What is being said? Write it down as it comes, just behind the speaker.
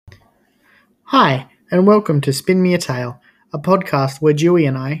Hi, and welcome to Spin Me a Tale, a podcast where Dewey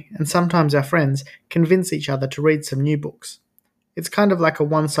and I, and sometimes our friends, convince each other to read some new books. It's kind of like a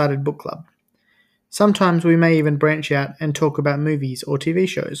one-sided book club. Sometimes we may even branch out and talk about movies or TV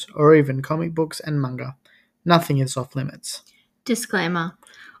shows, or even comic books and manga. Nothing is off limits. Disclaimer.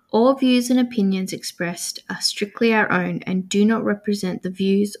 All views and opinions expressed are strictly our own and do not represent the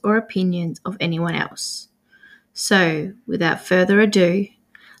views or opinions of anyone else. So, without further ado,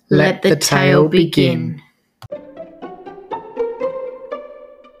 let the tale begin.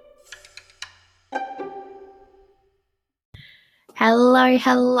 Hello.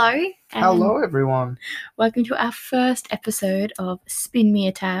 Hello, everyone. Welcome to our first episode of Spin Me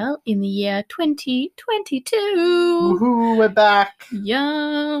a Tale in the year 2022. Woohoo, we're back.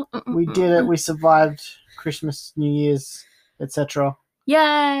 Yeah. We did it. We survived Christmas, New Year's, etc.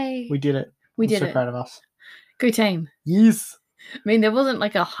 Yay. We did it. We I'm did so it. proud of us. Good team. Yes. I mean, there wasn't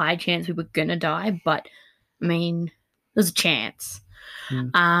like a high chance we were gonna die, but I mean, there's a chance.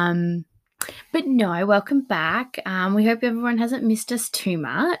 But no, welcome back. We hope everyone hasn't missed us too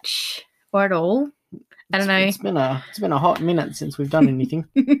much or at all. I don't know. It's been a hot minute since we've done anything.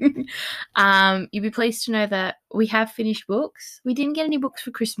 You'd be pleased to know that we have finished books. We didn't get any books for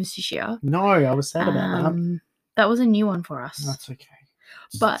Christmas this year. No, I was sad about that. That was a new one for us. That's okay.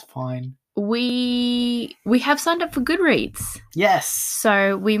 But it's fine. We have signed up for Goodreads. Yes.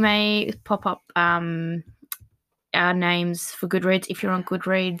 So we may pop up our names for Goodreads if you're on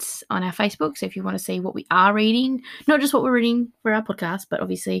Goodreads on our Facebook. So if you want to see what we are reading, not just what we're reading for our podcast, but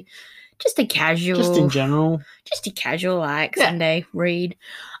obviously just a casual, just in general, Sunday read.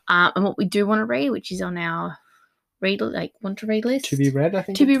 And what we do want to read, which is on our want to read list. To be read, I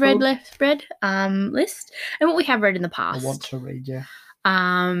think. To be read list. List. And what we have read in the past. I want to read, yeah.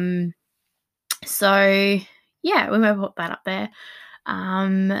 So yeah, we may put that up there.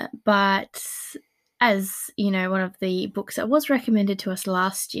 But as you know, one of the books that was recommended to us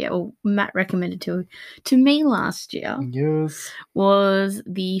last year, or Matt recommended to me last year, yes, was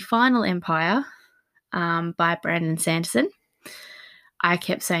The Final Empire by Brandon Sanderson. I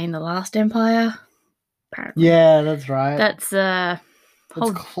kept saying The Last Empire. Apparently. Yeah, that's right. That's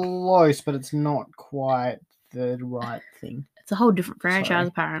it's close, but it's not quite the right thing. It's a whole different franchise,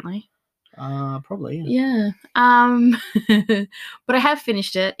 apparently. Probably. Yeah. But I have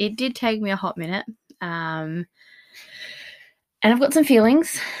finished it. It did take me a hot minute. And I've got some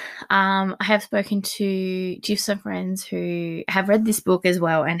feelings. I have spoken to some friends who have read this book as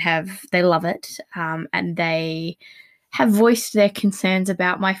well and they love it. And they have voiced their concerns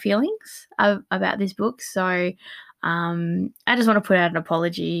about my feelings about this book. So I just want to put out an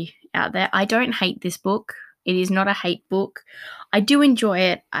apology out there. I don't hate this book. It is not a hate book. I do enjoy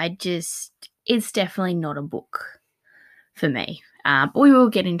it. It's definitely not a book for me. But we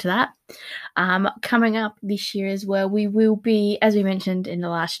will get into that. Coming up this year as well, we will be, as we mentioned in the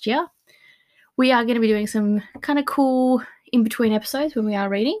last year, we are going to be doing some kind of cool in-between episodes when we are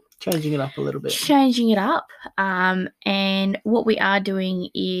reading. Changing it up a little bit. And what we are doing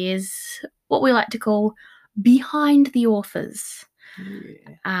is what we like to call behind the authors.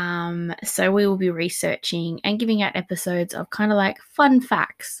 Yeah. So we will be researching and giving out episodes of kind of like fun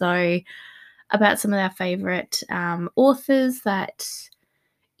facts. So about some of our favorite authors that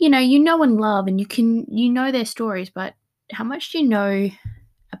you know and love, and you know their stories, but how much do you know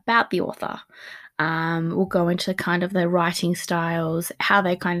about the author? We'll go into kind of their writing styles, how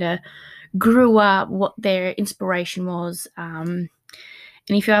they kind of grew up, what their inspiration was.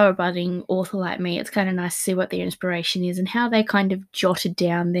 And if you are a budding author like me, it's kind of nice to see what their inspiration is and how they kind of jotted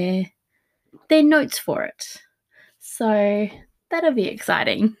down their notes for it. So that'll be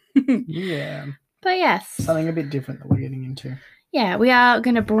exciting. Yeah. But yes. Something a bit different that we're getting into. Yeah, we are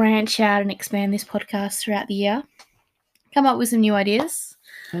going to branch out and expand this podcast throughout the year. Come up with some new ideas.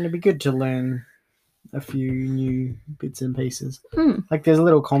 And it'd be good to learn a few new bits and pieces. Like there's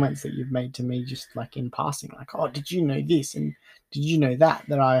little comments that you've made to me just like in passing. Like, oh, did you know this? And did you know that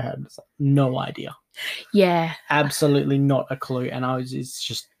I had no idea. Yeah. Absolutely not a clue. And it's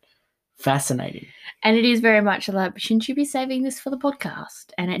just fascinating. And it is very much like, shouldn't you be saving this for the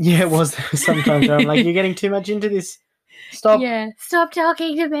podcast? And it was sometimes where I'm like, you're getting too much into this. Stop. Yeah, stop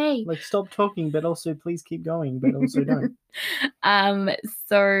talking to me. Like, stop talking, but also please keep going, but also don't.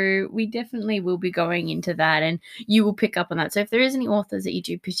 So we definitely will be going into that, and you will pick up on that. So if there is any authors that you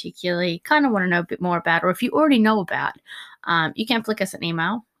do particularly kind of want to know a bit more about, or if you already know about, you can flick us an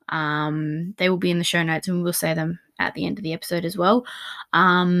email. They will be in the show notes, and we will say them at the end of the episode as well,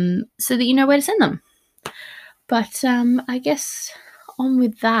 so that you know where to send them. But I guess on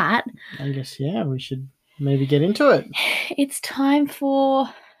with that. I guess, yeah, we should maybe get into it. It's time for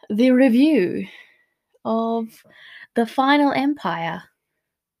the review of The Final Empire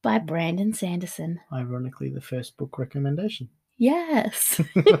by Brandon Sanderson. Ironically, the first book recommendation. Yes.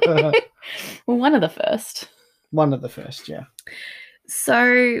 Well, one of the first. One of the first, yeah.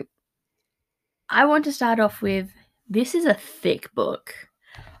 So I want to start off with, this is a thick book.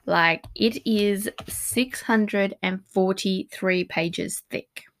 Like, it is 643 pages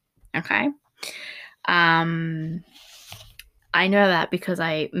thick. Okay. I know that because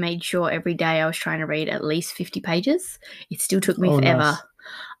I made sure every day I was trying to read at least 50 pages. It still took me forever.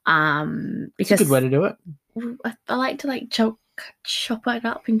 Nice. Because it's a good way to do it. I like to chop it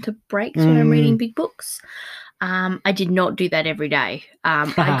up into breaks when I'm reading big books. I did not do that every day.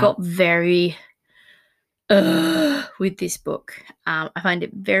 I got very with this book. I find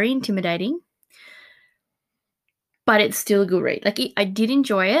it very intimidating, but it's still a good read. Like, I did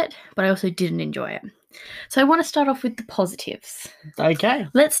enjoy it, but I also didn't enjoy it. So I want to start off with the positives. Okay.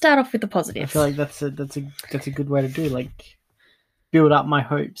 Let's start off with the positives. I feel like that's a good way to do. Like, build up my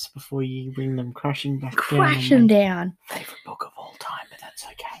hopes before you bring them crashing back down. Crash them down. Favorite book of all time, but that's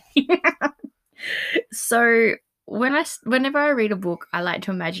okay. So whenever I read a book, I like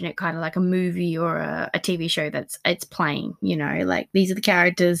to imagine it kind of like a movie or a TV show it's playing. You know, like, these are the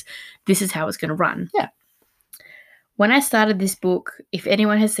characters. This is how it's going to run. Yeah. When I started this book, if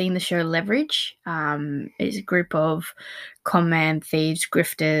anyone has seen the show Leverage, it's a group of con man, thieves,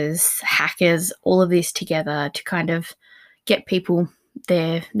 grifters, hackers, all of this together to kind of get people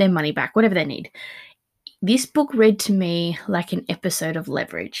their money back, whatever they need. This book read to me like an episode of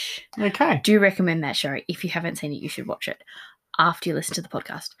Leverage. Okay. Do recommend that show. If you haven't seen it, you should watch it after you listen to the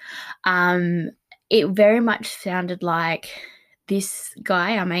podcast. It very much sounded like this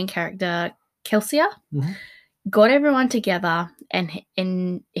guy, our main character, Kelsier, got everyone together and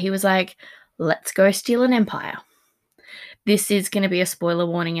he was like, let's go steal an empire. This is going to be a spoiler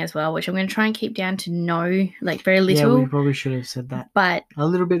warning as well, which I'm going to try and keep down to very little. Yeah, we probably should have said that but a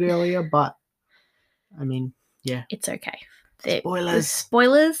little bit earlier, but I mean, yeah. It's okay. Spoilers.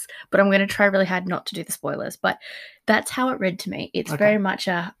 Spoilers, but I'm going to try really hard not to do the spoilers. But that's how it read to me. It's very much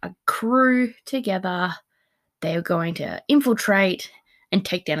a crew together. They're going to infiltrate and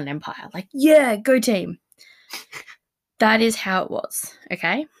take down an empire. Like, yeah, go team. That is how it was,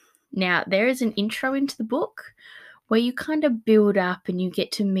 okay? Now, there is an intro into the book where you kind of build up and you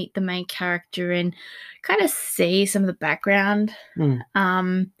get to meet the main character and kind of see some of the background.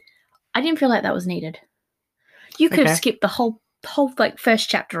 I didn't feel like that was needed. You could have skipped the whole like first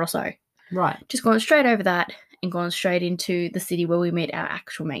chapter or so. Right. Just gone straight over that and gone straight into the city where we meet our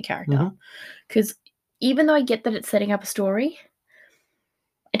actual main character. Because even though I get that it's setting up a story,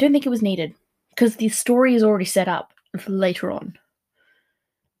 I don't think it was needed. Because the story is already set up for later on.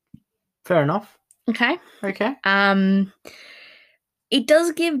 Fair enough. Okay. Okay. It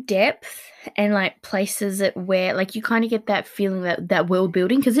does give depth and like places where like you kind of get that feeling that world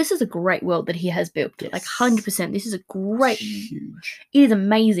building, because this is a great world that he has built. Yes. Like 100%. This is a great, it's huge. It is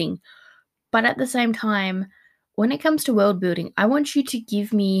amazing. But at the same time, when it comes to world building, I want you to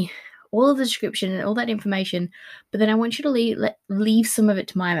give me all of the description and all that information, but then I want you to leave some of it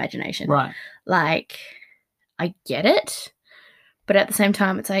to my imagination. Right. Like, I get it, but at the same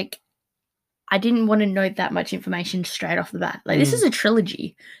time, it's like, I didn't want to know that much information straight off the bat. Like, this is a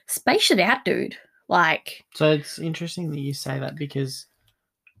trilogy. Space it out, dude. Like. So it's interesting that you say that, because,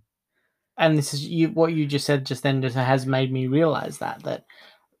 and this is what you just said just then just has made me realize that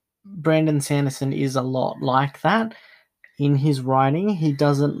Brandon Sanderson is a lot like that. In his writing, he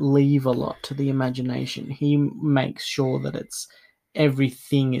doesn't leave a lot to the imagination. He makes sure that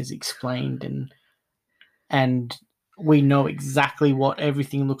everything is explained and we know exactly what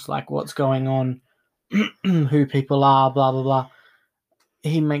everything looks like, what's going on, who people are, blah, blah, blah.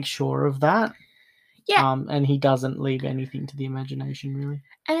 He makes sure of that. Yeah. And he doesn't leave anything to the imagination, really.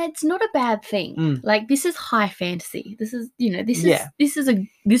 And it's not a bad thing. Like, this is high fantasy. This is, this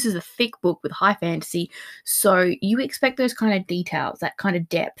is a thick book with high fantasy. So you expect those kind of details, that kind of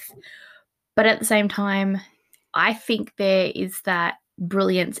depth. But at the same time, I think there is that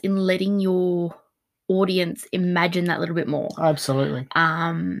brilliance in letting your audience imagine that little bit more. Absolutely.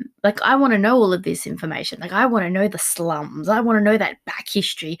 Like, I want to know all of this information. Like, I want to know the slums. I want to know that back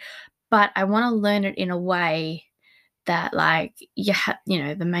history, but I want to learn it in a way that, like,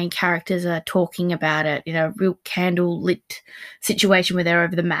 the main characters are talking about it in a real candle-lit situation where they're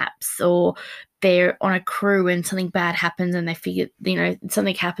over the maps, or they're on a crew and something bad happens and they figure,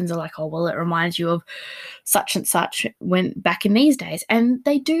 something happens, they're like, oh, well, it reminds you of such and such when back in these days. And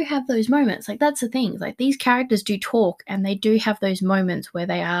they do have those moments. Like, that's the thing. Like, these characters do talk and they do have those moments where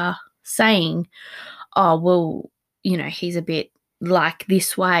they are saying, oh, well, he's a bit like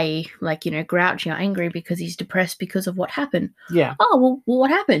this way, like, grouchy or angry because he's depressed because of what happened. Yeah. Oh, well, what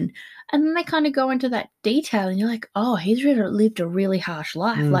happened? And then they kind of go into that detail and you're like, oh, he's really lived a really harsh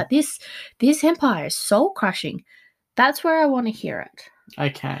life. Like this empire is soul crushing. That's where I want to hear it.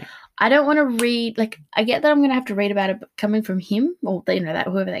 Okay. I don't want to read, like, I get that I'm going to have to read about it coming from him or, that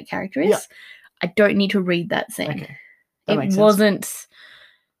whoever that character is. Yeah. I don't need to read that scene. Okay. That It wasn't,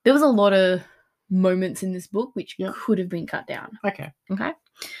 there was a lot of moments in this book which could have been cut down. Okay. Okay.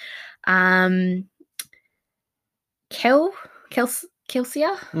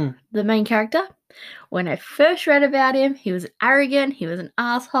 Kelsier, the main character, when I first read about him, he was arrogant, he was an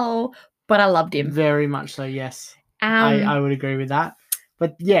asshole, but I loved him. Very much so, yes. I would agree with that.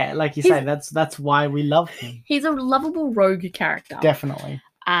 But yeah, like you say, that's why we love him. He's a lovable rogue character. Definitely.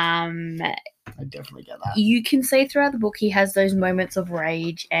 I definitely get that. You can see throughout the book he has those moments of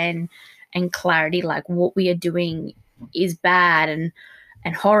rage and clarity, like what we are doing is bad and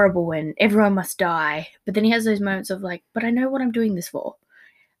horrible and everyone must die. But then he has those moments of like, but I know what I'm doing this for.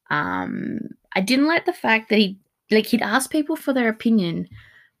 I didn't like the fact that he'd ask people for their opinion,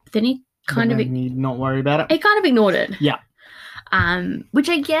 but then he he'd not worry about it. He kind of ignored it. Yeah. Which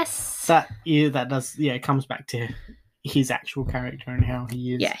I guess that does it comes back to his actual character and how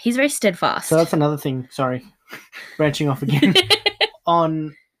he is. Yeah, he's very steadfast. So that's another thing. Sorry, branching off again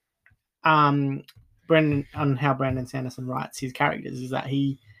on Brandon, on how Brandon Sanderson writes his characters, is that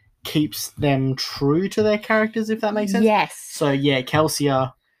he keeps them true to their characters, if that makes sense. Yes. So yeah,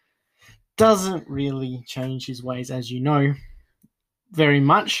 Kelsier doesn't really change his ways, as you know, very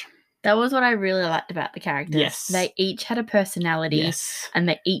much. That was what I really liked about the characters. Yes. They each had a personality. Yes. And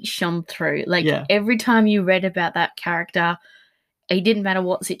they each shone through. Like, every time you read about that character, it didn't matter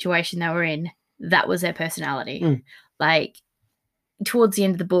what situation they were in, that was their personality. Like, towards the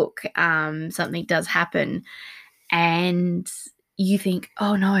end of the book, something does happen and you think,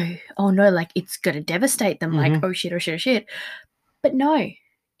 oh no, like, it's going to devastate them. Like, oh shit. But no,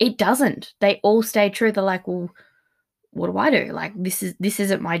 it doesn't. They all stay true. They're like, well, what do I do? Like, this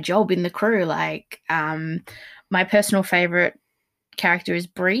isn't my job in the crew. Like, my personal favorite character is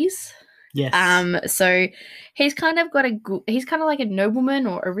Breeze. Yes. So he's kind of he's kind of like a nobleman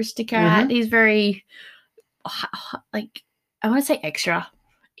or aristocrat. He's very, like, I want to say extra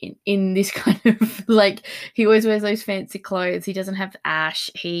in this kind of, like, he always wears those fancy clothes. He doesn't have ash.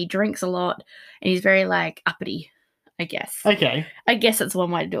 He drinks a lot and he's very, like, uppity, I guess. Okay. I guess that's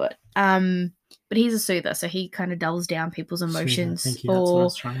one way to do it. But he's a soother, so he kind of dulls down people's emotions. Thank you. That's what I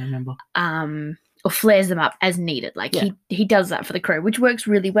was trying to remember. Or flares them up as needed. Like, he does that for the crew, which works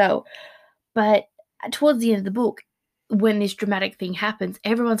really well. But towards the end of the book, when this dramatic thing happens,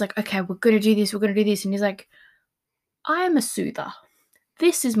 everyone's like, okay, we're going to do this. And he's like, I am a soother.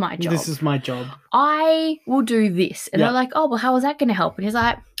 This is my job. This is my job. I will do this. And they're like, oh, well, how is that going to help? And he's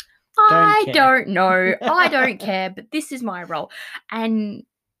like, I don't know. I don't care, but this is my role. And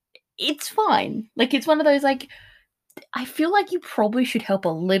it's fine. Like, it's one of those, like, I feel like you probably should help a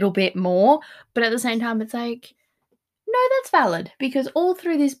little bit more, but at the same time, it's like, no, that's valid, because all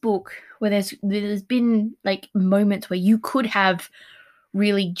through this book, where there's been, like, moments where you could have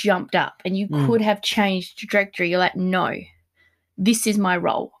really jumped up and you could have changed trajectory. You're like, no, this is my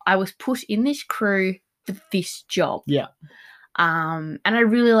role. I was put in this crew for this job. Yeah. And I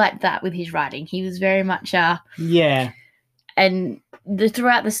really liked that with his writing. He was very much yeah. And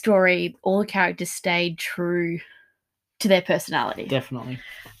throughout the story, all the characters stayed true to their personality. Definitely.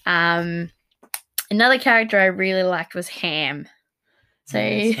 Another character I really liked was Ham. So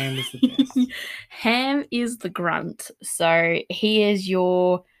yes, Ham is the best. Ham is the grunt. So he is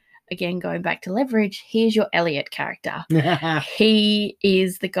your, again, going back to Leverage, he is your Elliot character. He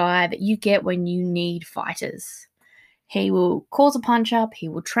is the guy that you get when you need fighters. He will cause a punch-up. He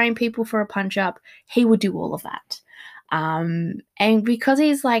will train people for a punch-up. He will do all of that. And because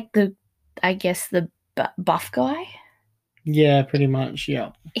he's like the buff guy. Yeah, pretty much,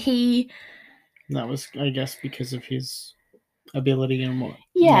 yeah. That was, I guess, because of his ability and what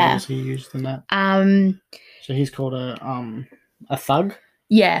models he used in that. So he's called a thug?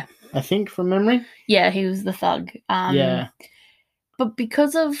 Yeah. I think, from memory. Yeah, he was the thug. Yeah. But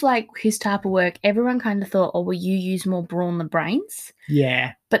because of, like, his type of work, everyone kind of thought, oh, well, you use more brawn than brains.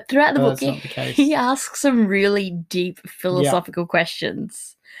 Yeah. But throughout the book, that's not the case. He asks some really deep philosophical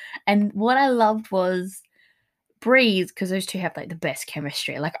questions. And what I loved was Breeze, because those two have, like, the best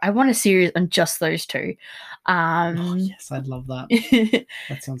chemistry. Like, I want a series on just those two. Oh, yes, I'd love that.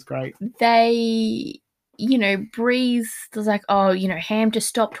 That sounds great. Breeze was like, oh, Ham, just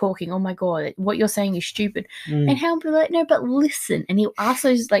stop talking. Oh my God, what you're saying is stupid. And Ham will be like, no, but listen. And he'll ask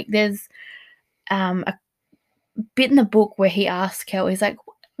those, like, there's bit in the book where he asks Kel, he's like,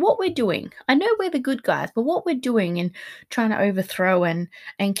 what we're doing. I know we're the good guys, but what we're doing and trying to overthrow and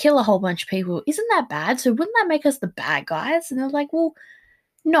kill a whole bunch of people, isn't that bad? So wouldn't that make us the bad guys? And they're like, well,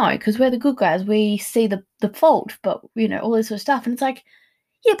 no, because we're the good guys. We see the fault, but, you know, all this sort of stuff. And it's like,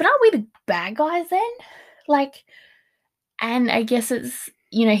 yeah, but aren't we the bad guys then? Like, and I guess it's,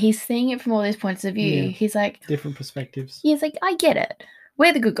 you know, he's seeing it from all these points of view. Yeah. He's like, Different perspectives. he's like, I get it.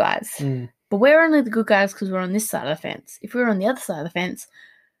 We're the good guys. Mm. But we're only the good guys because we're on this side of the fence. If we were on the other side of the fence,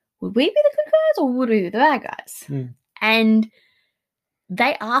 would we be the good guys or would we be the bad guys? Mm. And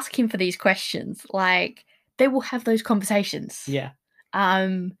they ask him for these questions. Like, they will have those conversations. Yeah.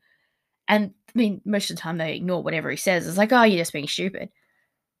 And I mean, most of the time they ignore whatever he says. It's like, oh, you're just being stupid.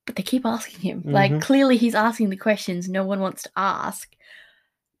 But they keep asking him. Like, clearly he's asking the questions no one wants to ask,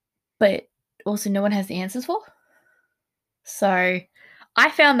 but also no one has the answers for. So I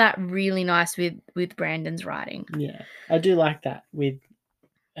found that really nice with Brandon's writing. Yeah, I do like that with,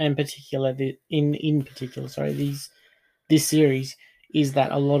 in particular, this series is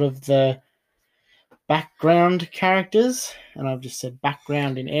that a lot of the background characters, and I've just said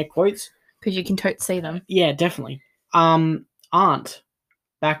background in air quotes because you can totally see them. Yeah, definitely. Aren't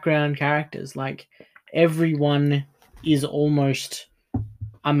background characters. Like, everyone is almost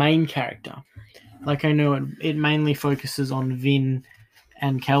a main character. Like, I know it mainly focuses on Vin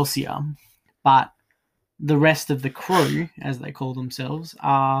and Kelsier, but the rest of the crew, as they call themselves,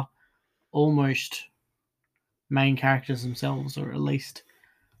 are almost main characters themselves, or at least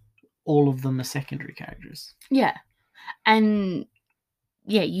all of them are secondary characters. Yeah. And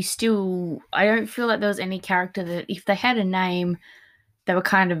yeah, I don't feel like there was any character that if they had a name, they were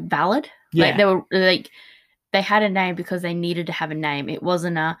kind of valid. Yeah. Like they had a name because they needed to have a name. It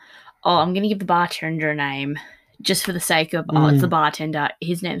wasn't I'm going to give the bartender a name just for the sake of, it's the bartender,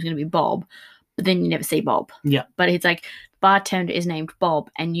 his name's going to be Bob, but then you never see Bob. Yeah. But it's like, bartender is named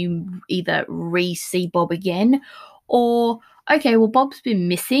Bob, and you either re-see Bob again, or, okay, well, Bob's been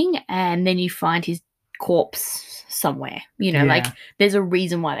missing, and then you find his corpse somewhere. You know, like, there's a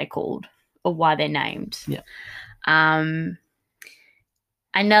reason why they're called, or why they're named. Yeah.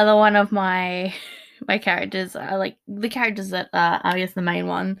 Another one of my characters are like the characters that are, I guess, the main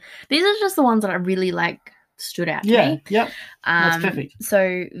one. These are just the ones that I really like stood out to me. Yeah, that's perfect.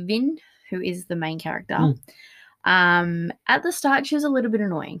 So Vin, who is the main character, at the start she was a little bit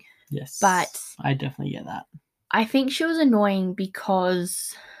annoying. Yes, but I definitely get that. I think she was annoying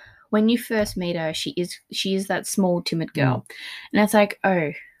because when you first meet her, she is that small, timid girl, and it's like,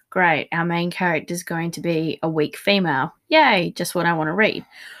 oh, great, our main character is going to be a weak female. Yay, just what I want to read.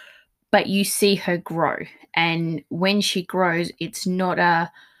 But you see her grow, and when she grows, it's not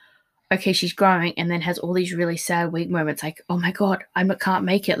okay, she's growing and then has all these really sad, weak moments like, oh my God, I can't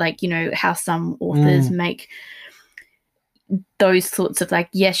make it. Like, you know, how some authors make those sorts of like,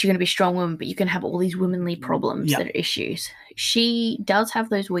 yes, you're going to be a strong woman, but you can have all these womanly problems that are issues. She does have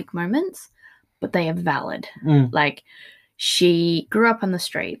those weak moments, but they are valid. Like, she grew up on the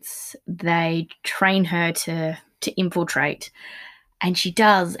streets. They train her to infiltrate. And she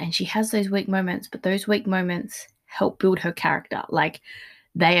does, and she has those weak moments, but those weak moments help build her character. Like,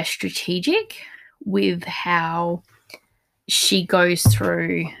 they are strategic with how she goes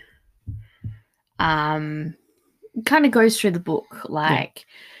through, kind of goes through the book. Like,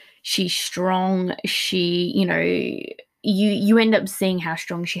 she's strong. She, you know, you end up seeing how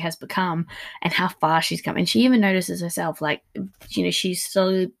strong she has become and how far she's come. And she even notices herself, like, you know, she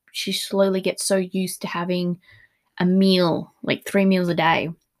slowly gets so used to having a meal, like 3 meals a day.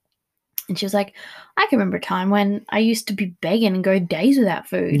 And she was like, I can remember a time when I used to be begging and go days without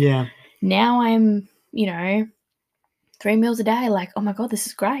food. Yeah. Now I'm, you know, 3 meals a day. Like, oh my God, this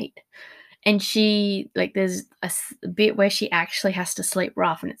is great. And she, like, there's a bit where she actually has to sleep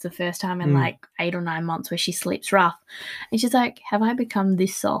rough. And it's the first time in like 8 or 9 months where she sleeps rough. And she's like, have I become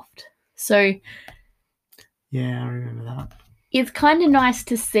this soft? So. Yeah, I remember that. It's kind of nice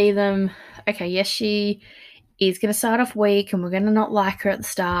to see them. Okay, yes, she is going to start off weak and we're going to not like her at the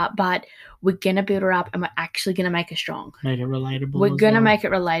start, but we're going to build her up and we're actually going to make her strong. Make it relatable. We're going to make it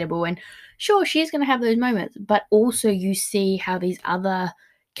relatable. And sure, she's going to have those moments, but also you see how these other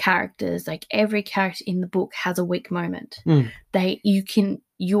characters, like every character in the book has a weak moment.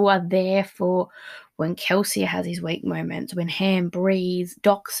 You are there for when Kelsier has his weak moments, when Ham, Breeze,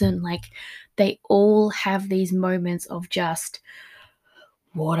 Dachshund, like they all have these moments of just,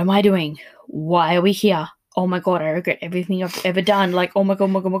 what am I doing? Why are we here? Oh my God, I regret everything I've ever done. Like, oh my God,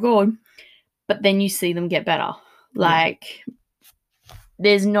 my God, my God. But then you see them get better. Like,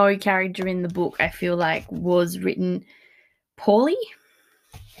 there's no character in the book I feel like was written poorly.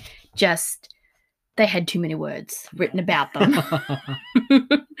 Just they had too many words written about them.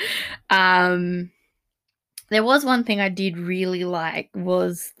 There was one thing I did really like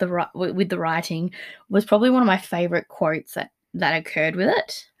was with the writing was probably one of my favorite quotes that occurred with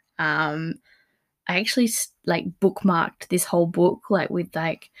it. I actually bookmarked this whole book with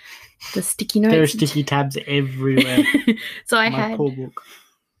the sticky notes. There are sticky tabs everywhere. So I My had poor book.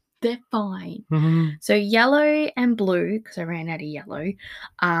 They're fine. Mm-hmm. So yellow and blue, because I ran out of yellow,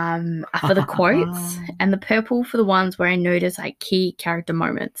 are for the quotes, and the purple for the ones where I notice key character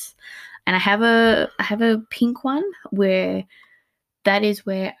moments. And I have a pink one where that is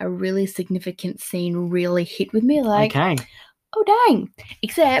where a really significant scene really hit with me. Okay. Oh dang!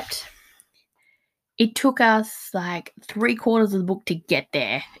 Except it took us 3/4 of the book to get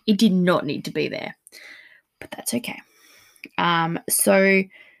there. It did not need to be there, but that's okay. So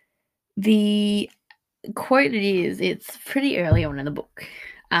the quote it's pretty early on in the book.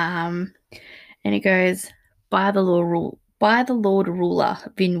 And it goes, by the Lord Ruler,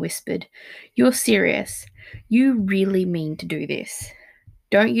 Vin whispered, "You're serious. You really mean to do this."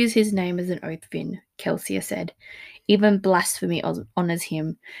 "Don't use his name as an oath, Vin," Kelsier said. "Even blasphemy honors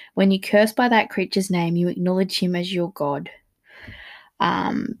him. When you curse by that creature's name, you acknowledge him as your god."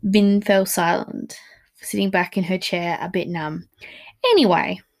 Vin fell silent, sitting back in her chair, a bit numb.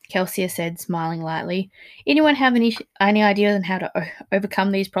 "Anyway," Kelsier said, smiling lightly, "anyone have any ideas on how to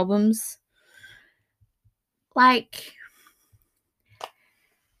overcome these problems?"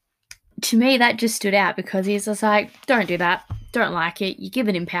 To me, that just stood out because he's just don't do that. Don't like it. You're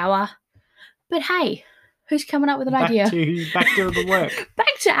giving him power. But hey, who's coming up with an idea? Back to the work.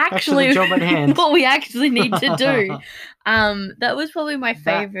 Back to actually the job at hand. What we actually need to do. That was probably my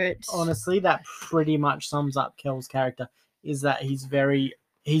favorite. Honestly, that pretty much sums up Kel's character. Is that he's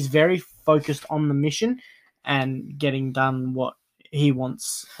very focused on the mission and getting done what he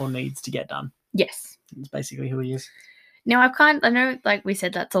wants or needs to get done. Yes, it's basically who he is. Now I know, we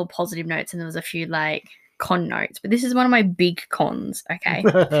said, that's all positive notes, and there was a few con notes, but this is one of my big cons. Okay,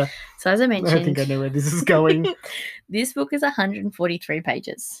 so as I mentioned, I think I know where this is going. This book is 143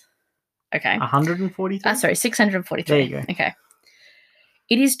 pages. Okay, 143. Sorry, 643. There you go. Okay,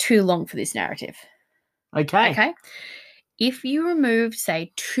 it is too long for this narrative. Okay. If you removed,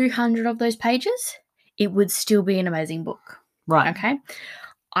 say, 200 of those pages, it would still be an amazing book. Right. Okay.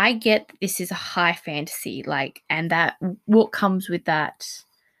 I get that this is a high fantasy, and that what comes with that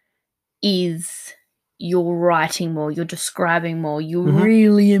is you're writing more, you're describing more, you're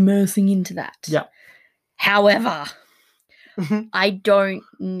really immersing into that. Yeah. However, I don't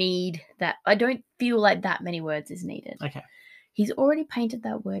need that. I don't feel like that many words is needed. Okay. He's already painted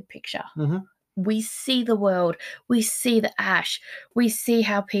that word picture. Mm-hmm. We see the world. We see the ash. We see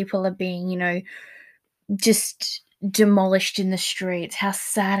how people are being, just demolished in the streets, how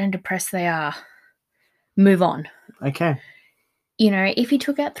sad and depressed they are. Move on. Okay. If you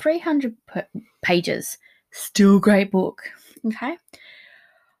took out 300 pages, still great book. Okay.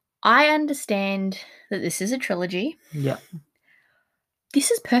 I understand that this is a trilogy. Yeah. This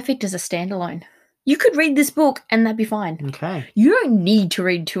is perfect as a standalone. You could read this book and that'd be fine. Okay. You don't need to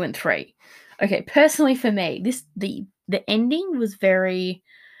read 2 and 3. Okay, personally for me, the ending was very,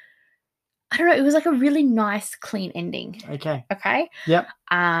 I don't know, it was a really nice, clean ending. Okay. Okay? Yep.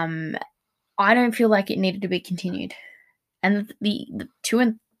 I don't feel like it needed to be continued. And the 2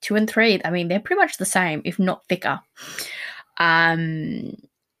 and 3, they're pretty much the same, if not thicker. And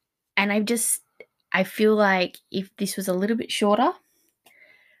I feel like if this was a little bit shorter,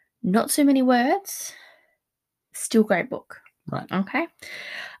 not so many words, still great book. Right. Okay.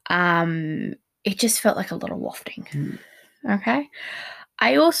 It just felt like a lot of wafting. Okay.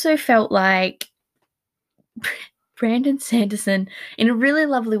 I also felt like Brandon Sanderson, in a really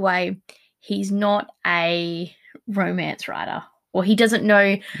lovely way, he's not a romance writer, or he doesn't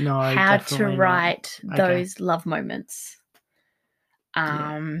know how to write those love moments.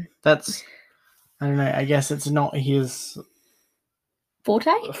 That's, I don't know, I guess it's not his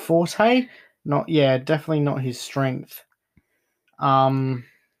forte. Definitely not his strength.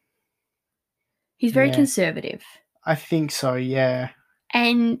 He's very conservative. I think so, yeah.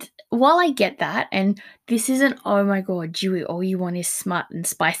 And while I get that, and this isn't, oh my god, Dewey, all you want is smut and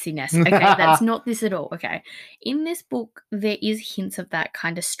spiciness. Okay, that's not this at all. Okay. In this book, there is hints of that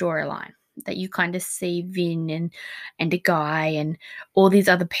kind of storyline that you kind of see Vin and a guy and all these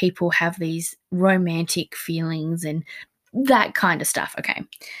other people have these romantic feelings and that kind of stuff. Okay.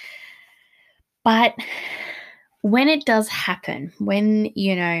 But when it does happen, when,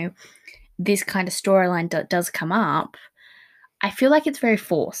 this kind of storyline does come up, I feel like it's very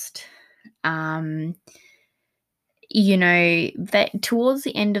forced. you know, that towards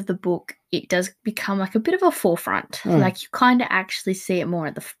the end of the book, it does become like a bit of a forefront. Like you kind of actually see it more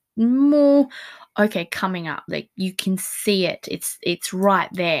at the coming up. Like you can see it. It's right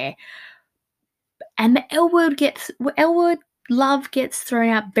there. And the L word love gets thrown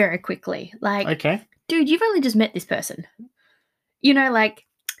out very quickly. Like, Okay. dude, you've only just met this person. You know, like,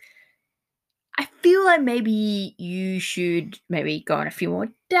 I feel like maybe you should maybe go on a few more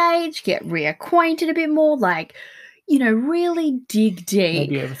dates, get reacquainted a bit more, like, you know, really dig deep.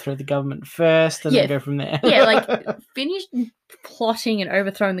 Maybe overthrow the government first and then go from there. Yeah, like finish plotting and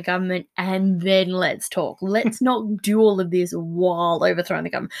overthrowing the government and then let's talk. Let's not do all of this while overthrowing the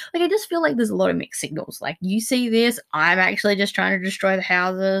government. Like, I just feel like there's a lot of mixed signals. Like, you see this, I'm actually just trying to destroy the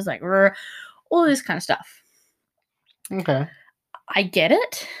houses, like, all this kind of stuff. Okay. I get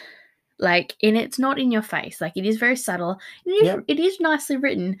it. Like, and it's not in your face. Like, it is very subtle. It is nicely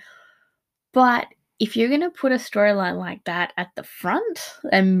written. But if you're going to put a storyline like that at the front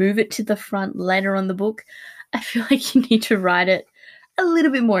and move it to the front later on the book, I feel like you need to write it a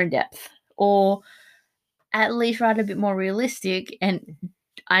little bit more in depth, or at least write it a bit more realistic. And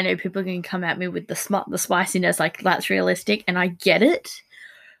I know people can come at me with the spiciness, like, that's realistic, and I get it.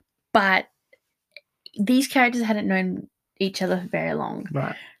 But these characters hadn't known each other for very long.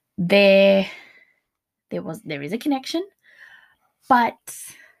 Right. There is a connection, but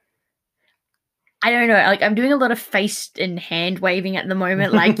I don't know. Like, I'm doing a lot of face and hand waving at the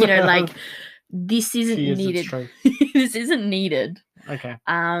moment. Like, you know, like, this isn't needed. This isn't needed. Okay.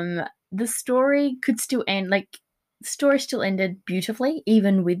 The story could still end. Like, the story still ended beautifully,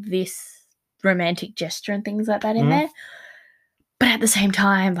 even with this romantic gesture and things like that in there. But at the same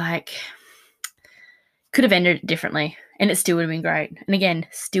time, like, could have ended it differently, and it still would have been great. And again,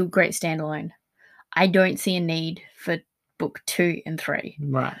 still great standalone. I don't see a need for book 2 and 3.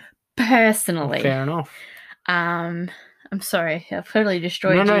 Right. Personally. Fair enough. I'm sorry, I've totally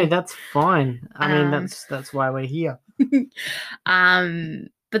destroyed you. No, that's fine. I mean, that's why we're here. But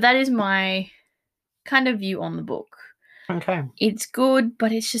that is my kind of view on the book. Okay. It's good,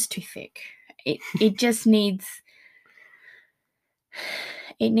 but it's just too thick. It just needs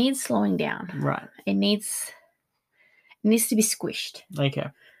slowing down. Right. It needs to be squished. Okay.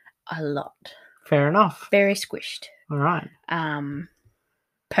 A lot. Fair enough. Very squished. All right.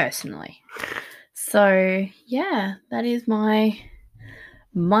 Personally. So yeah, that is my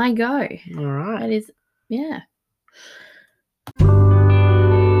go. All right. That is, yeah.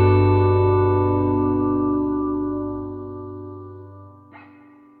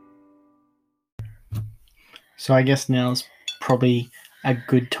 So I guess now's probably a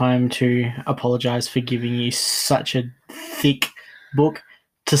good time to apologize for giving you such a thick book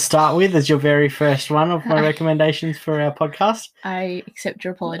to start with as your very first one of my recommendations for our podcast. I accept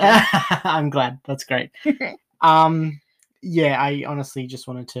your apology. I'm glad. That's great. Yeah, I honestly just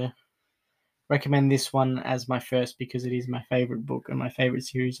wanted to recommend this one as my first because it is my favorite book and my favorite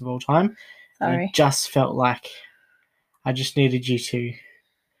series of all time. Sorry. I just felt like I just needed you to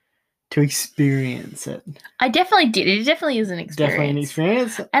experience it. I definitely did. It definitely is an experience. Definitely an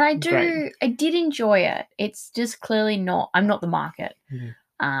experience. And I did enjoy it. It's just clearly I'm not the market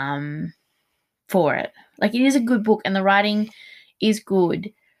for it. Like, it is a good book and the writing is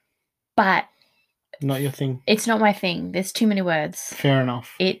good, but not your thing. It's not my thing. There's too many words. Fair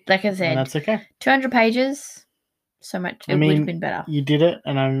enough. Like I said, and that's okay. 200 pages. So much. It would have been better. You did it,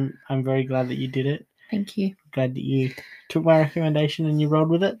 and I'm very glad that you did it. Thank you. Glad that you took my recommendation and you rolled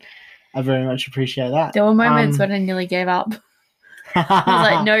with it. I very much appreciate that. There were moments when I nearly gave up. I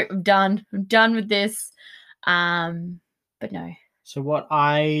was like, no, I'm done. I'm done with this. But no. So what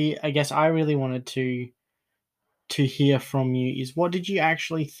I guess I really wanted to hear from you is, what did you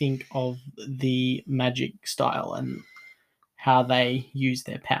actually think of the magic style and how they use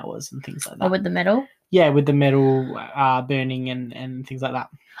their powers and things like that? Oh, with the metal? Yeah, with the metal burning and things like that.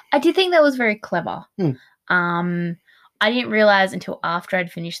 I did think that was very clever. I didn't realize until after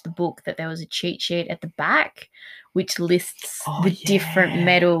I'd finished the book that there was a cheat sheet at the back which lists different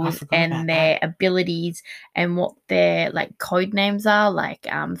metals and their abilities and what their like code names are, like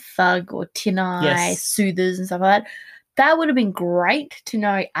Thug or Tin Eye, Soothers and stuff like that. That would have been great to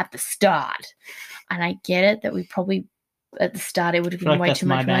know at the start. And I get it that we probably at the start it would have been way too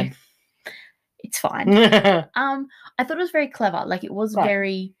much money. It's fine. I thought it was very clever. Like, it was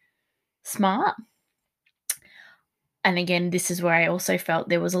very smart. And again, this is where I also felt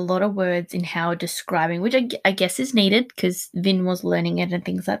there was a lot of words in how describing, which I guess is needed because Vin was learning it and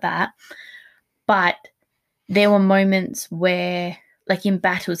things like that. But there were moments where, like in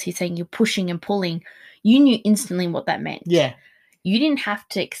battles, he's saying you're pushing and pulling. You knew instantly what that meant. Yeah. You didn't have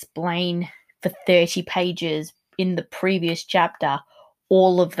to explain for 30 pages in the previous chapter,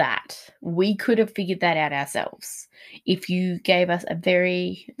 all of that. We could have figured that out ourselves. If you gave us a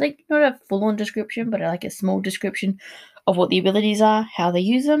very, like, not a full-on description, but like a small description of what the abilities are, how they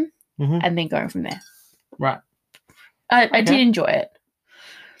use them, and then going from there. Right. I did enjoy it.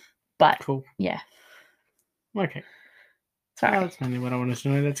 But, Cool. yeah. Okay. Sorry. Oh, that's mainly what I wanted to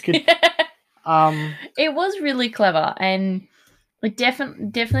know. That's good. It was really clever, and it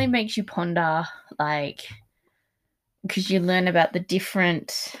definitely makes you ponder, like, because you learn about the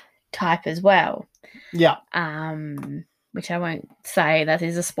different type as well. Yeah. Which I won't say. That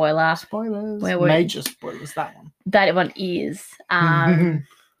is a spoiler. Spoilers. Major spoilers, that one. That one is.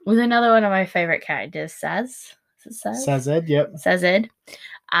 With another one of my favorite characters, Saz. Is it Saz? Sazed, yep. Sazed.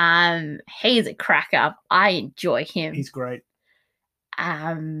 He's a cracker. I enjoy him. He's great.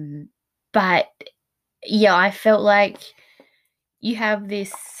 But yeah, I felt like you have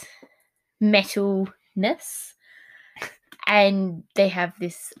this metalness, and they have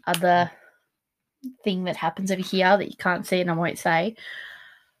this other thing that happens over here that you can't see, and I won't say.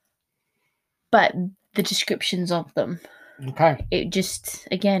 But the descriptions of them. Okay. It just,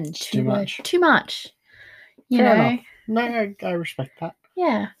 again, too much. Too much. Fair enough. No, I respect that.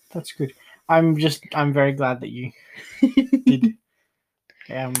 Yeah. That's good. I'm very glad that you did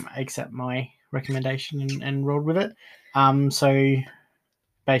accept my recommendation and rolled with it. So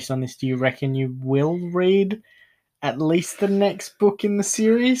based on this, do you reckon you will read at least the next book in the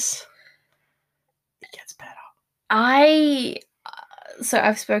series? It gets better. So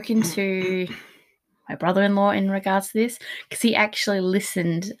I've spoken to my brother-in-law in regards to this, because he actually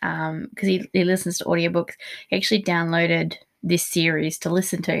listened, because he listens to audiobooks. He actually downloaded this series to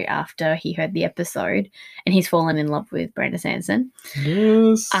listen to after he heard the episode, and he's fallen in love with Brandon Sanderson.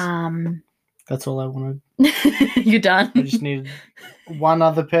 Yes. That's all I wanted. You're done. I just needed one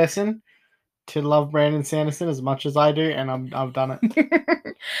other person to love Brandon Sanderson as much as I do, and I've done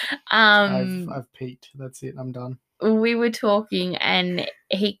it. I've peaked. That's it. I'm done. We were talking, and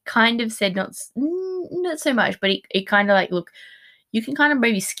he kind of said not so much, but he kind of like, look, you can kind of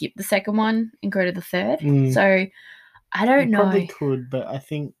maybe skip the second one and go to the third. So I don't know. Probably could, but I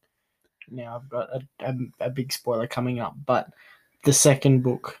think now I've got a big spoiler coming up. But the second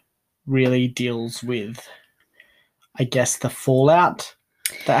book really deals with, I guess, the fallout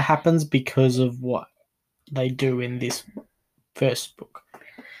that happens because of what they do in this first book.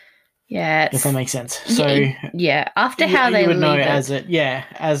 Yeah, if that makes sense. So yeah, after how they you would know it.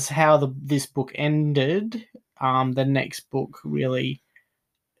 as how this book ended. The next book really,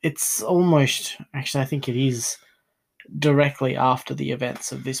 it's almost, actually I think it is directly after the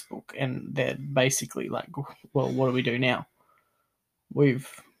events of this book, and they're basically like, well, what do we do now? We've,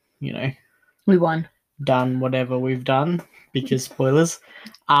 we won, done whatever we've done, because spoilers.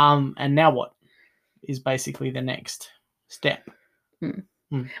 And now what is basically the next step.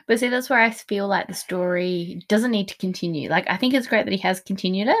 But see, that's where I feel like the story doesn't need to continue. Like, I think it's great that he has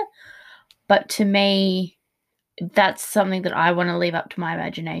continued it, but to me, that's something that I want to leave up to my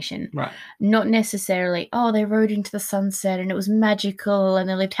imagination. Right. Not necessarily, they rode into the sunset and it was magical and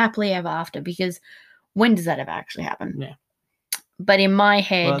they lived happily ever after, because when does that ever actually happen? Yeah. But in my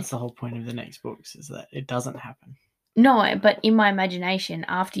head... Well, that's the whole point of the next books, is that it doesn't happen. No, but in my imagination,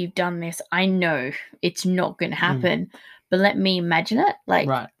 after you've done this, I know it's not going to happen. But let me imagine it. Like,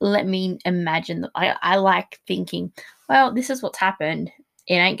 Let me imagine. I like thinking, well, this is what's happened.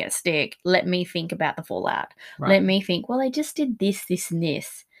 It ain't going to stick. Let me think about the fallout. Right. Let me think, well, I just did this, this, and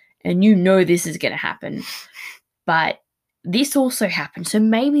this. And this is going to happen. But this also happened. So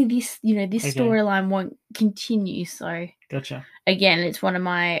maybe this, this storyline won't continue. So, gotcha. Again, it's one of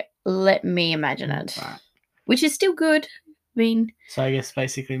my let me imagine it. Right. Which is still good. So I guess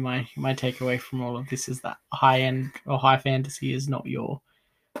basically my takeaway from all of this is that high-end or high fantasy is not your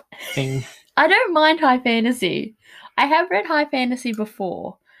thing. I don't mind high fantasy. I have read high fantasy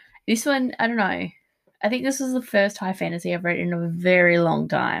before. This one, I don't know. I think this was the first high fantasy I've read in a very long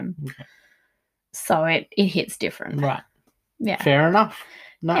time. Okay. So it hits different. Right. Yeah. Fair enough.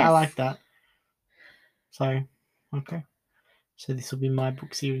 No, yes. I like that. So, okay. So this will be my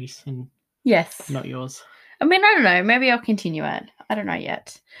book series and yes, not yours. I mean, I don't know. Maybe I'll continue it. I don't know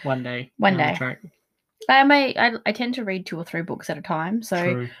yet. One day. I tend to read 2 or 3 books at a time. So,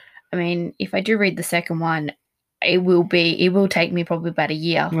 true. I mean, if I do read the second one, it will take me probably about a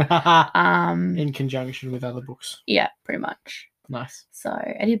year. In conjunction with other books. Yeah, pretty much. Nice. So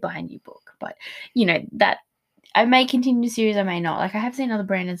I did buy a new book, but that I may continue the series, I may not. Like, I have seen other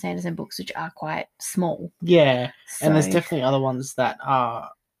Brandon Sanderson books which are quite small. Yeah, so, and there's definitely other ones that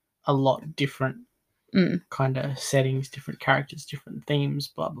are a lot different. Kind of settings, different characters, different themes,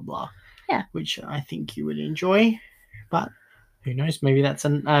 blah blah blah. Yeah. which I think you would enjoy. But who knows? Maybe that's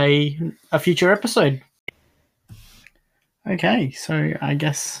a future episode. Okay, so I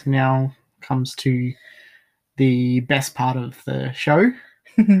guess now comes to the best part of the show,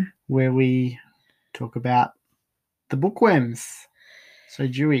 where we talk about the bookworms. So,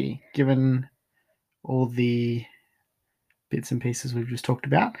 Dewey, given all the bits and pieces we've just talked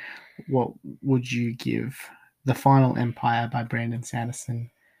about, what would you give The Final Empire by Brandon Sanderson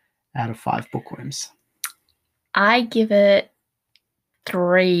out of 5 bookworms? I give it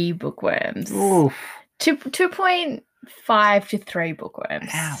 3 bookworms. Oof. 2.5 to 3 bookworms.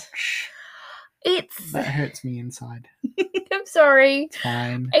 Ouch. It's That hurts me inside. I'm sorry. It's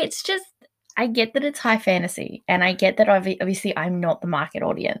fine. It's just, I get that it's high fantasy, and I get that obviously I'm not the market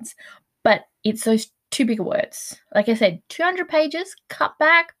audience, but it's those 2 bigger words. Like I said, 200 pages, cut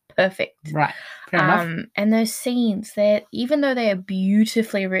back, perfect. Right. Fair enough. And those scenes, even though they are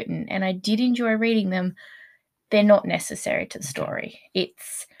beautifully written, and I did enjoy reading them, they're not necessary to the story.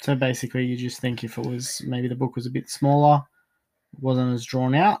 So basically, you just think if it was, maybe the book was a bit smaller, wasn't as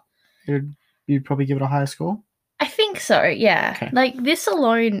drawn out, you'd probably give it a higher score? I think so, yeah. Okay. Like, this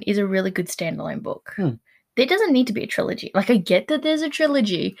alone is a really good standalone book. There doesn't need to be a trilogy. Like, I get that there's a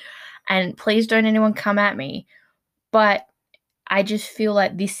trilogy, and please don't anyone come at me, but I just feel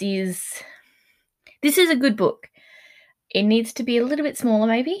like this is a good book. It needs to be a little bit smaller,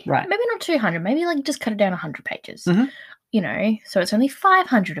 maybe. Right. Maybe not 200. Maybe like just cut it down 100 pages. Mhm. You know, so it's only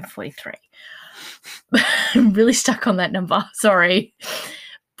 543. I'm really stuck on that number. Sorry.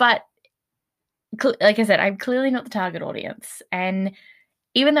 But like I said, I'm clearly not the target audience. And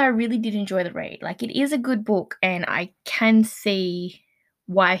even though I really did enjoy the read, like, it is a good book, and I can see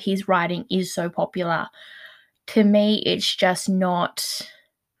why his writing is so popular. To me, it's just not,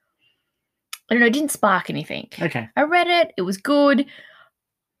 I don't know, it didn't spark anything. Okay. I read it. It was good.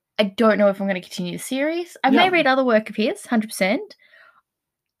 I don't know if I'm going to continue the series. I may read other work of his, 100%.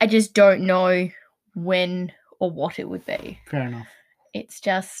 I just don't know when or what it would be. Fair enough. It's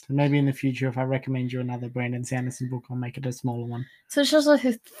just, Maybe in the future, if I recommend you another Brandon Sanderson book, I'll make it a smaller one. so it's just like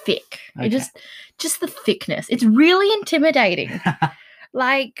thick. Okay. It just the thickness. It's really intimidating.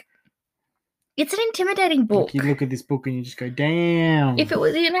 Like, it's an intimidating book. Like, you look at this book and you just go, damn. If it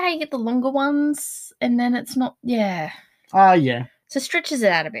was, you know how you get the longer ones and then it's not, yeah. Oh, yeah. So it stretches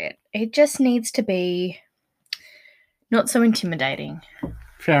it out a bit. It just needs to be not so intimidating.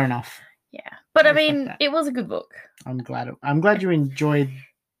 Fair enough. Yeah. But I I respect mean, that. it was a good book. I'm glad you enjoyed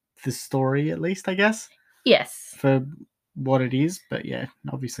the story, at least, I guess, Yes. for what it is. But yeah,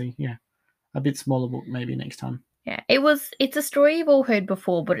 obviously, yeah, a bit smaller book maybe next time. Yeah. It's a story you've all heard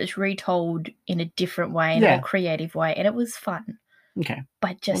before, but it's retold in a different way, in a more creative way, and it was fun. Okay.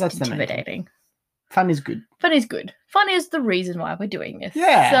 But just that's the main thing. intimidating. Fun is good. Fun is good. Fun is the reason why we're doing this.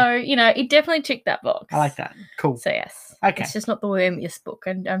 Yeah. So, you know, it definitely ticked that box. I like that. Cool. So, yes. Okay. It's just not the wormiest book,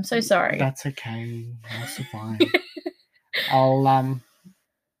 and I'm so sorry. That's okay. I'll survive. I'll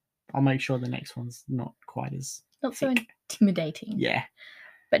make sure the next one's not quite as Not so thick. intimidating. Yeah.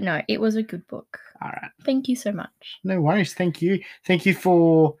 But no, it was a good book. All right. Thank you so much. No worries. Thank you. Thank you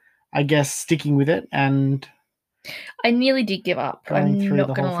for, I guess, sticking with it and I nearly did give up. Going I'm through not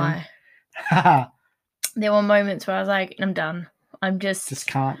the going to whole thing? lie. haha, There were moments where I was like, I'm done. I just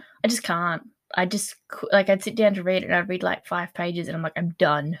can't. just can't. Like, I'd sit down to read it and I'd read like 5 pages and I'm like, I'm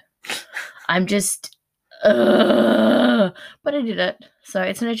done. I'm just, but I did it. So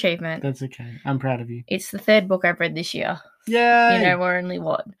it's an achievement. That's okay. I'm proud of you. It's the 3rd book I've read this year. Yay! You know, we're only,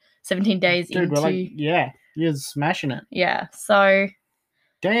 17 days Dude, into. we're like, yeah, you're smashing it. Yeah, so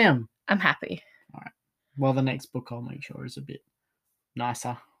Damn. I'm happy. Well, the next book I'll make sure is a bit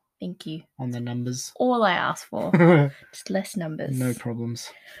nicer Thank you. on the numbers. All I asked for. No Just less numbers.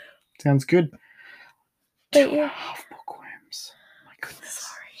 problems. Sounds good. But yeah. 2.5 bookworms. My goodness.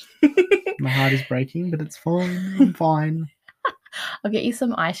 Sorry. My heart is breaking, but it's fine. I'm fine. I'll get you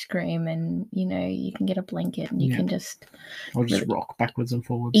some ice cream and, you know, you can get a blanket and you Yeah. can just I'll just Really rock backwards and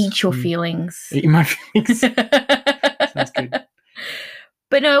forwards. eat your and feelings. Eat my feelings. Sounds good.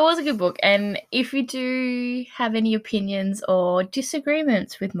 But no, it was a good book. And if you do have any opinions or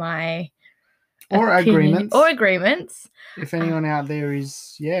disagreements with my Or opinion- agreements. or agreements, If anyone out there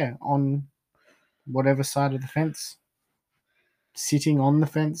is, on whatever side of the fence, sitting on the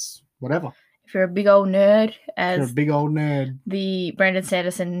fence, whatever. if you're a big old nerd, If you're a as big old nerd. the Brandon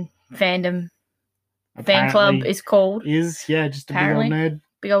Sanderson fandom fan apparently club is called, just a Apparently. big old nerd.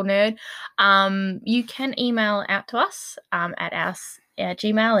 big old nerd, you can email out to us at our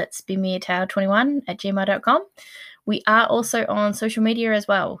Gmail. It's spinmeatale21@gmail.com. We are also on social media as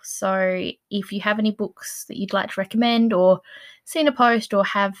well. So if you have any books that you'd like to recommend or seen a post or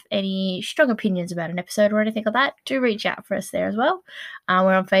have any strong opinions about an episode or anything like that, do reach out for us there as well.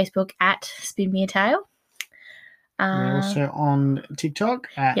 We're on Facebook at Spin Me a Tale. We're also on TikTok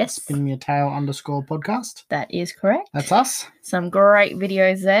at yes. Spin Me a Tale _podcast. That is correct. That's us. Some great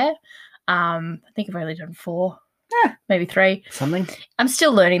videos there. I think I've only done 4. Yeah. Maybe 3. Something. I'm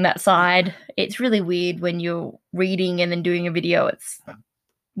still learning that side. It's really weird when you're reading and then doing a video. It's,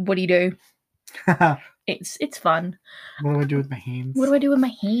 what do you do? It's fun. What do I do with my hands? What do I do with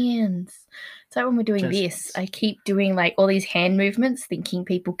my hands? So when we're doing this, I keep doing like all these hand movements thinking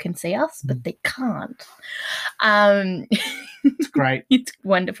people can see us, but they can't. It's great. It's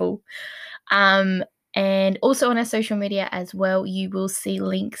wonderful. And also on our social media as well, you will see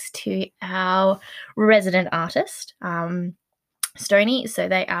links to our resident artist, Stony. So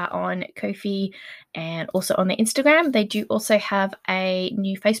they are on Ko-fi and also on the Instagram. They do also have a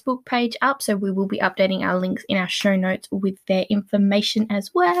new Facebook page up, so we will be updating our links in our show notes with their information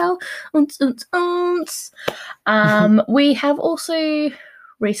as well. We have also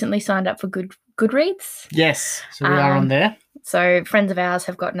recently signed up for Goodreads. Yes, so we are on there. So friends of ours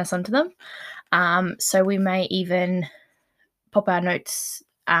have gotten us onto them. So we may even pop our notes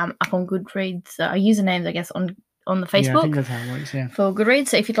up on Goodreads, our usernames, I guess, on the Facebook. Yeah, I think that's how it works, yeah. For Goodreads.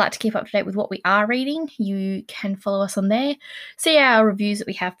 So if you'd like to keep up to date with what we are reading, you can follow us on there. See our reviews that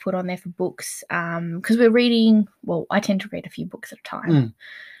we have put on there for books. Because we're reading, well, I tend to read a few books at a time.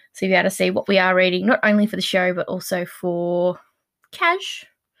 So you'll be able to see what we are reading, not only for the show, but also for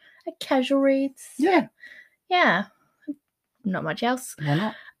casual reads. Yeah. Yeah. Not much else. Why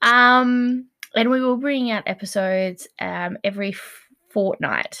not? And we will bring out episodes every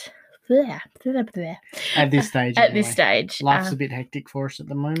fortnight. At this stage. At this stage. Life's a bit hectic for us at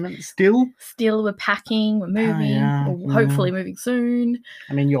the moment. Still, we're packing, we're moving, we're hopefully moving soon.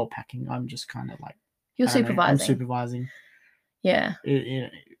 I mean, you're packing. I'm just kind of like... You're supervising. I'm supervising. Yeah.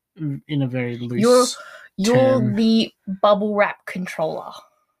 In a very loose You're term. the bubble wrap controller.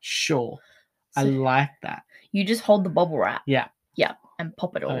 Sure. So I like that. You just hold the bubble wrap. Yeah. Yeah. And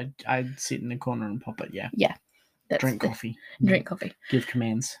pop it all. I'd sit in the corner and pop it, yeah. Yeah. Drink coffee. Drink coffee. Give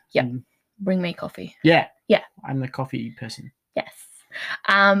commands. Yep. Bring me coffee. Yeah. Yeah. I'm the coffee person. Yes.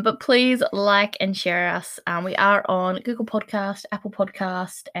 But please like and share us. We are on Google Podcast, Apple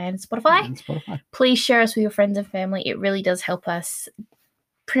Podcast, and Spotify. Please share us with your friends and family. It really does help us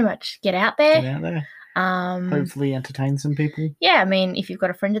pretty much get out there. Hopefully entertain some people. Yeah, I mean, if you've got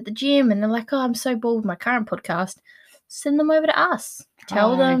a friend at the gym and they're like, oh, I'm so bored with my current podcast, send them over to us.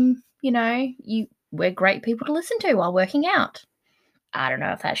 Tell them, we're great people to listen to while working out. I don't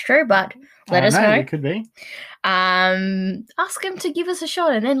know if that's true, but let us know. It could be. Ask them to give us a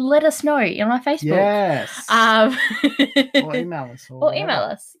shot and then let us know on our Facebook. Yes. Or email us. Or email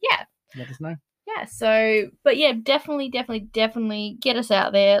us. Yeah. Let us know. Yeah. So, but yeah, definitely get us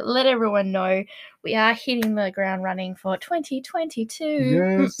out there. Let everyone know we are hitting the ground running for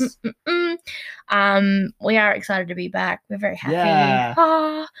 2022. Yes. We are excited to be back. We're very happy.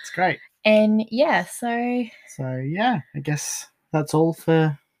 Yeah. It's great. And yeah, so yeah, I guess that's all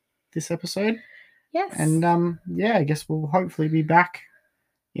for this episode. Yes. And I guess we'll hopefully be back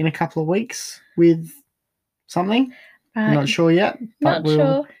in a couple of weeks with something. I'm not sure yet, but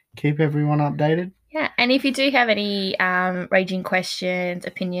we'll keep everyone updated. Yeah, and if you do have any raging questions,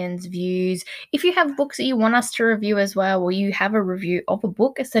 opinions, views, if you have books that you want us to review as well, or you have a review of a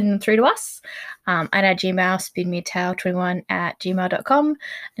book, send them through to us at our Gmail, spinmeatale21@gmail.com.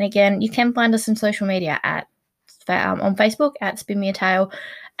 And again, you can find us on social media on Facebook at spinmeatale.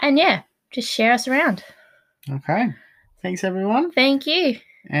 And yeah, just share us around. Okay. Thanks, everyone. Thank you.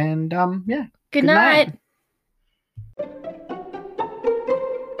 And yeah. Good night.